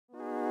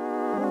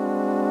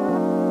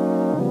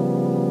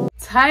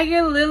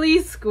Tiger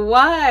Lily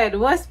Squad,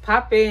 what's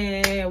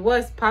poppin'?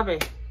 What's poppin'?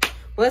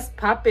 What's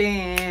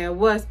poppin'?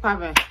 What's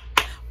poppin'?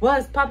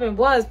 What's poppin'?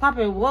 What's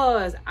poppin'?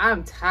 Was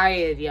I'm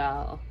tired,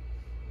 y'all.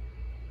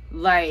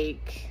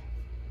 Like,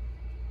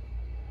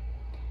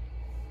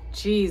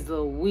 jeez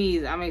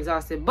Louise, I'm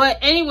exhausted. But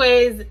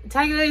anyways,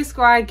 Tiger Lily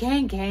Squad,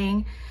 gang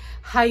gang.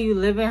 How you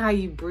living? How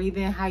you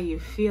breathing? How you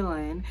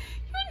feeling?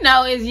 You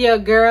know it's your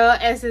girl,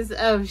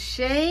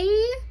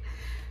 Essenceofshay.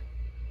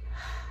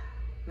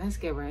 Let's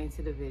get right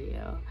into the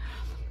video.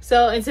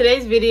 So in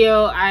today's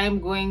video, I am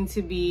going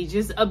to be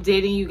just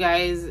updating you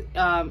guys.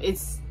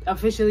 It's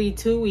officially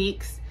 2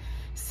 weeks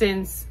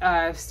since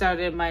I've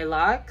started my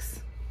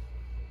locks.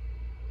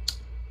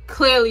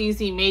 Clearly you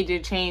see major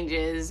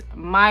changes.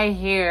 My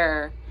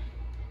hair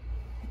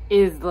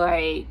is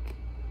like,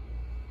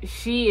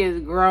 she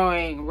is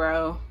growing,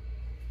 bro.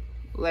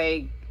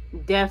 Like,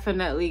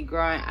 definitely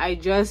growing. I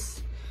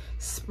just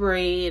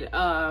sprayed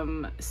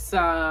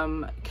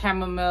some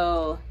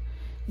chamomile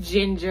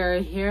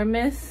ginger hair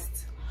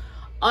mist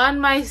on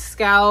my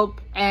scalp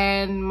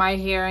and my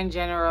hair in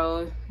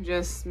general,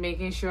 just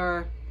making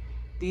sure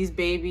these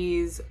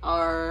babies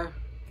are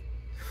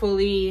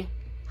fully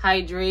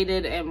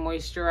hydrated and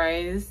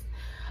moisturized.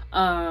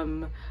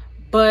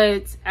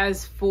 But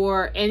as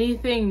for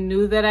anything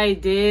new that I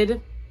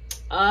did,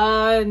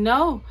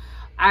 no,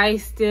 I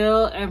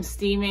still am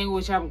steaming,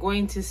 which I'm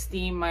going to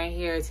steam my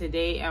hair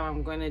today, and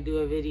I'm going to do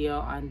a video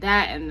on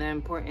that and the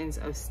importance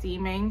of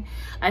steaming.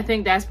 I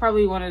think that's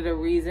probably one of the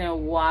reasons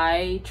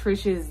why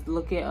Trish is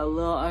looking a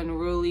little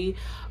unruly,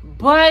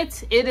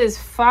 but it is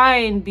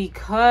fine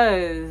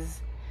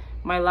because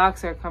my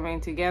locks are coming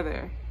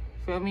together.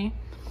 Feel me?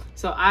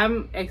 So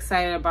I'm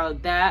excited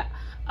about that.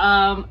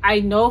 I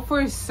know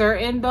for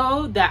certain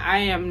though that I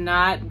am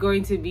not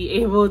going to be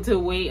able to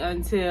wait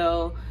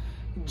until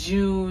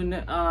June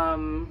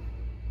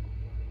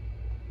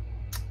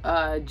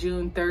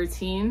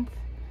 13th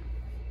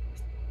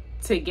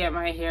to get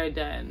my hair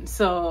done.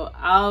 So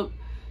I'll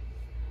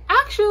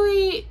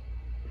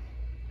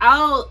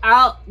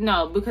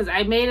no, because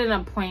I made an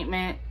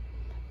appointment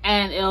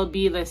and it'll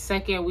be the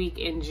second week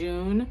in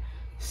June.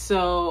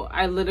 So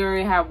I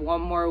literally have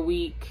one more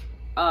week,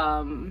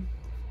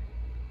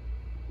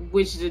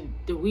 which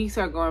the weeks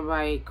are going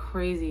by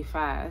crazy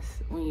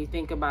fast when you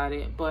think about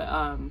it.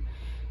 But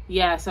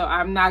yeah, so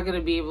I'm not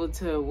gonna be able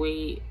to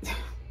wait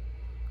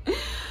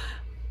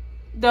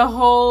the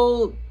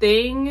whole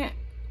thing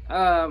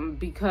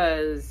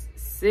because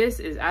sis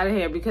is out of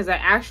here. Because I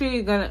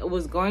actually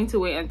was going to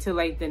wait until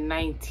like the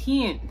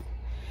 19th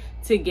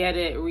to get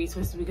it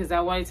retwisted because I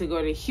wanted to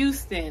go to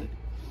Houston,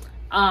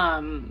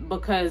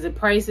 because the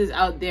prices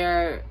out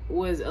there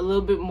was a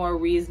little bit more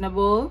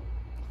reasonable,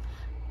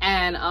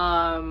 and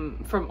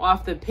from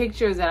off the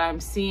pictures that I'm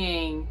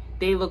seeing,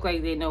 they look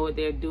like they know what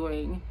they're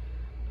doing.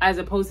 As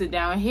opposed to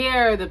down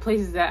here, the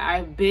places that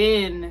I've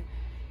been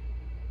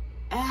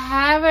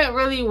haven't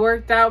really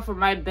worked out for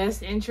my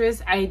best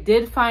interest. I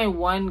did find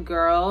one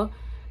girl,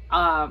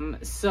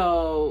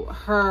 so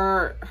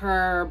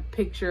her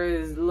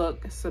pictures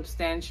look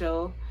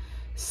substantial.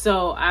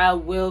 So I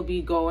will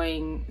be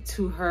going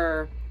to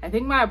her. I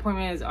think my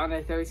appointment is on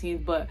the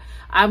 13th, but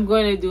I'm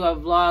going to do a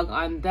vlog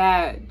on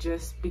that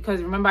just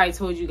because, remember I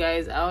told you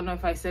guys, I don't know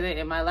if I said it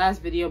in my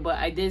last video, but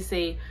I did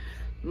say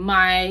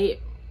my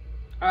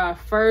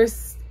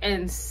first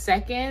and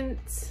second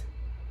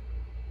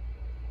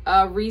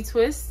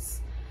retwists,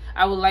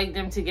 I would like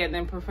them to get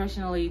them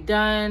professionally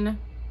done,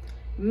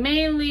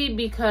 mainly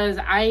because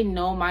I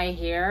know my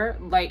hair.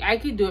 Like, I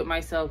could do it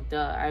myself,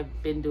 duh,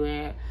 I've been doing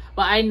it,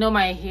 but I know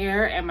my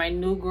hair and my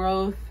new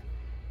growth,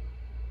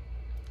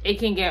 it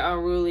can get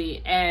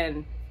unruly,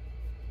 and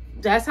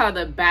that's how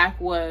the back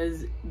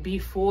was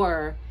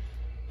before,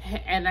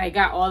 and I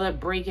got all the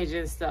breakage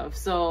and stuff.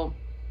 So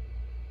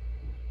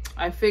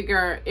I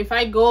figure if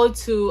I go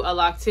to a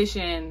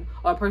loctician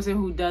or a person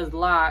who does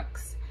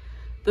locks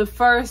the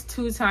first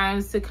 2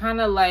 times to kind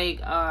of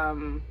like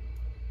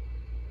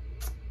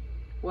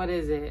what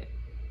is it,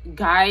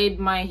 guide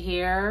my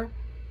hair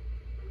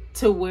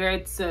to where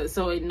it's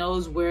so it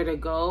knows where to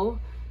go,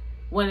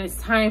 when it's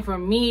time for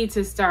me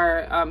to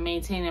start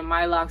maintaining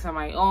my locks on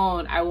my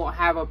own, I won't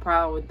have a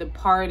problem with the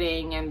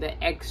parting and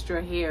the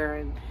extra hair.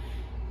 And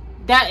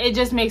that, it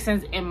just makes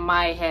sense in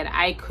my head.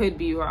 I could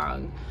be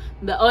wrong.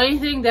 The only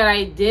thing that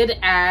I did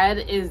add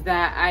is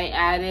that I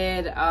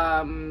added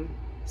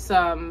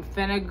some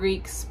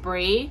fenugreek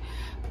spray.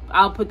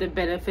 I'll put the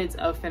benefits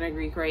of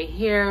fenugreek right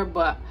here,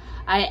 but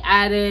I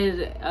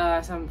added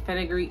some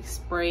fenugreek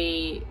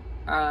spray,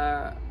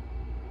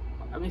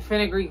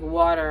 fenugreek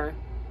water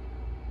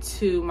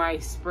to my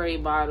spray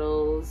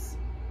bottles,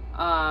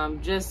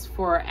 just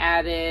for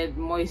added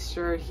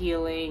moisture,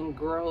 healing,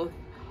 growth,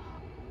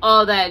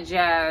 all that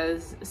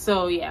jazz.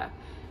 So yeah.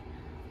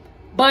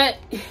 But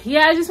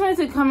yeah, I just wanted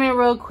to come in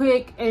real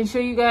quick and show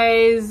you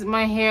guys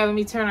my hair. Let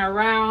me turn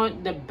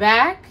around. The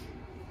back,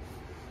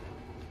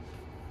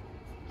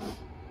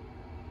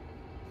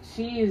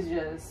 she is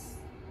just,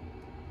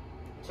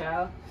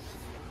 child,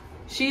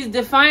 she's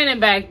defining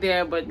back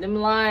there, but them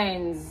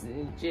lines,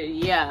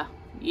 yeah.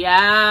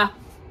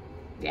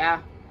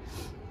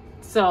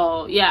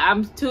 So yeah,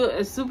 I'm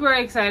super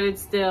excited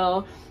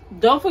still.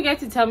 Don't forget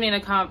to tell me in the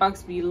comment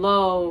box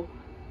below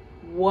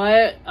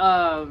what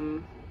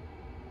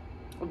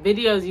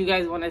videos you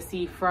guys want to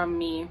see from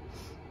me.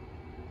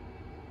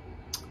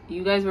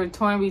 You guys were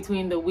torn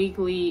between the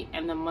weekly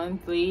and the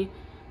monthly,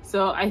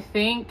 so I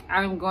think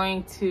I'm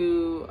going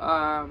to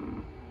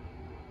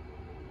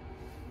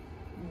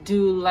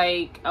do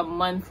like a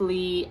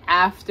monthly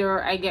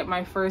after I get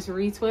my first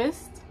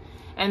retwist,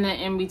 and then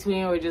in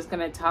between we're just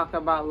gonna talk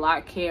about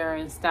lock care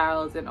and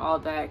styles and all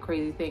that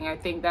crazy thing. I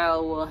think that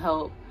will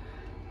help.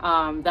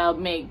 I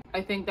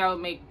think that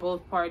would make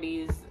both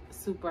parties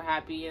super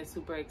happy and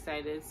super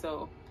excited.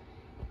 So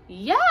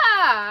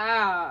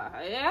yeah,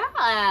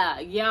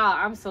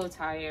 I'm so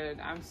tired.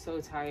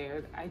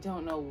 I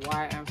don't know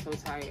why I'm so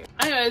tired.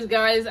 Anyways,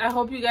 guys, I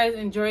hope you guys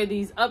enjoy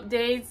these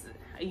updates.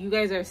 You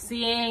guys are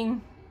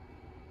seeing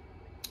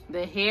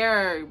the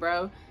hair,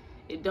 bro.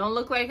 It don't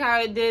look like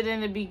how it did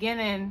in the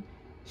beginning.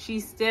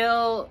 She's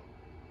still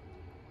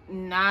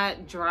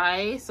not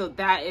dry, so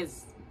that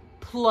is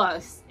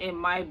plus in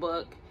my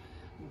book.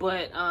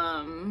 But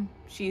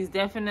she's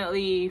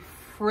definitely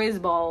frizz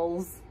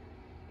balls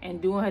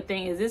and doing her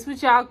thing. Is this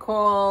what y'all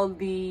call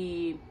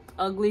the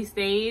ugly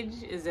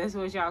stage? Is this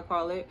what y'all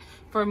call it?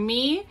 For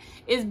me,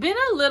 it's been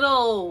a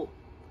little,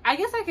 I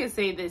guess I could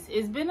say this,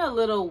 it's been a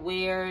little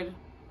weird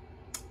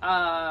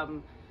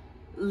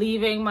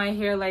leaving my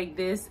hair like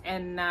this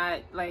and not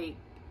like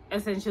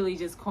essentially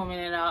just combing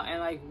it out and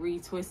like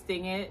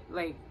retwisting it,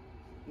 like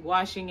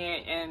washing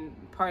it and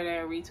part of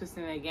it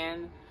retwisting it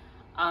again.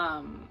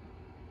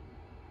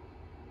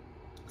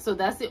 So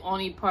that's the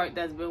only part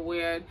that's been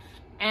weird.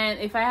 And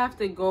if I have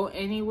to go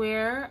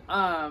anywhere,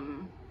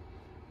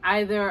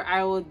 either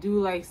I will do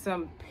like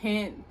some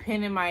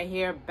pinning my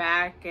hair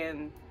back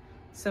and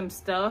some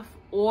stuff,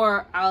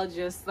 or I'll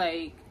just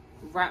like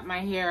wrap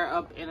my hair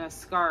up in a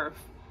scarf.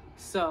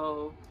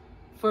 So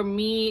for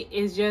me,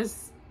 it's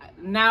just,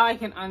 now I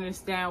can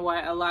understand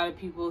why a lot of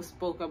people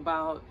spoke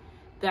about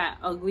that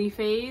ugly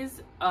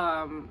phase.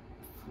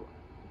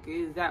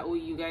 Is that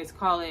what you guys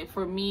call it?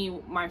 For me,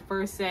 my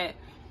first set,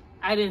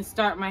 I didn't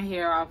start my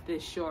hair off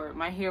this short.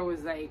 My hair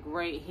was like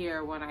right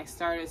here when I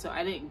started, so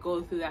I didn't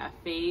go through that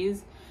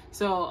phase.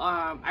 So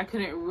I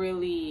couldn't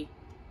really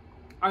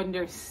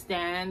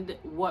understand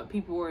what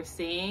people were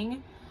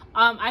saying.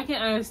 I can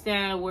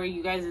understand where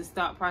you guys'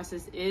 thought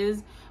process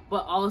is,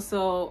 but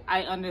also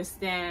I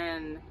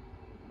understand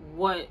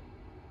what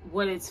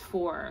it's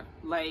for.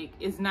 Like,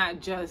 it's not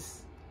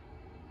just,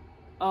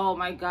 oh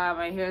my god,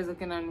 my hair is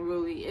looking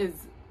unruly.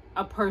 It's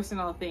a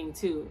personal thing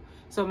too.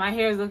 So my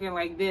hair is looking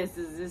like this.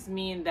 Does this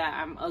mean that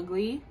I'm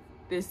ugly?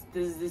 Does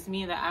this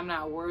mean that I'm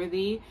not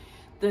worthy?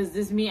 Does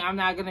this mean I'm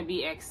not gonna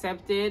be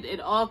accepted? It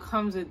all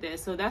comes with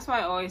this. So that's why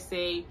I always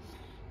say,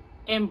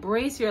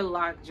 embrace your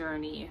lock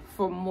journey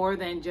for more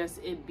than just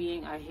it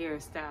being a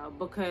hairstyle,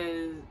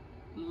 because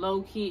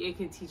low-key it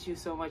can teach you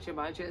so much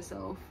about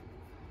yourself,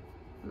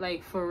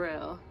 like for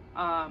real.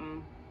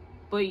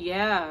 But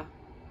yeah,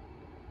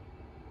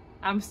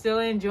 I'm still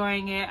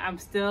enjoying it. I'm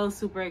still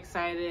super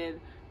excited.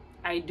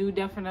 I do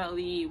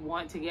definitely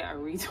want to get a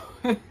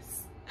retwist.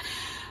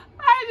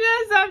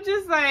 I'm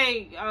just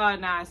like, oh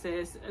nah,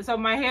 sis. So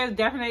my hair is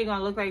definitely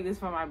gonna look like this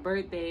for my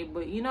birthday,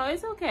 but you know,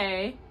 it's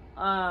okay.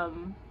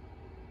 I'm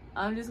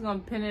just gonna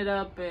pin it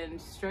up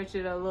and stretch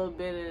it a little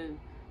bit and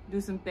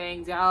do some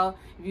things. Y'all,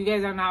 if you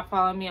guys are not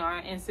following me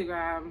on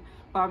Instagram,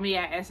 follow me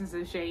at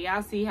Essenceofshay.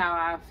 Y'all see how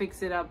I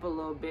fix it up a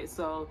little bit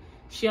so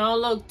she don't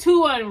look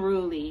too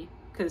unruly,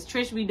 because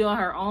Trish be doing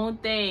her own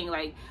thing.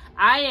 Like,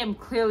 I am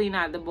clearly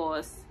not the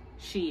boss.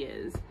 She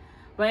is.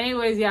 But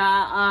anyways,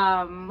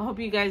 y'all, hope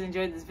you guys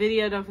enjoyed this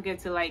video. Don't forget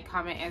to like,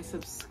 comment, and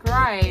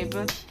subscribe.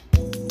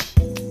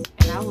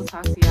 And I will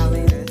talk to y'all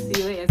later.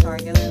 See you later,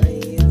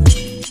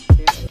 TIGERLILEEE'S.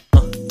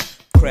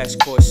 Crash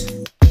course.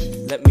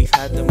 Let me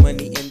hide the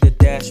money in the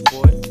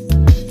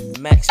dashboard.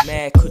 Max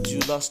mad, could you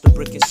lost the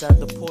brick inside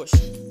the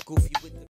Porsche? Goofy with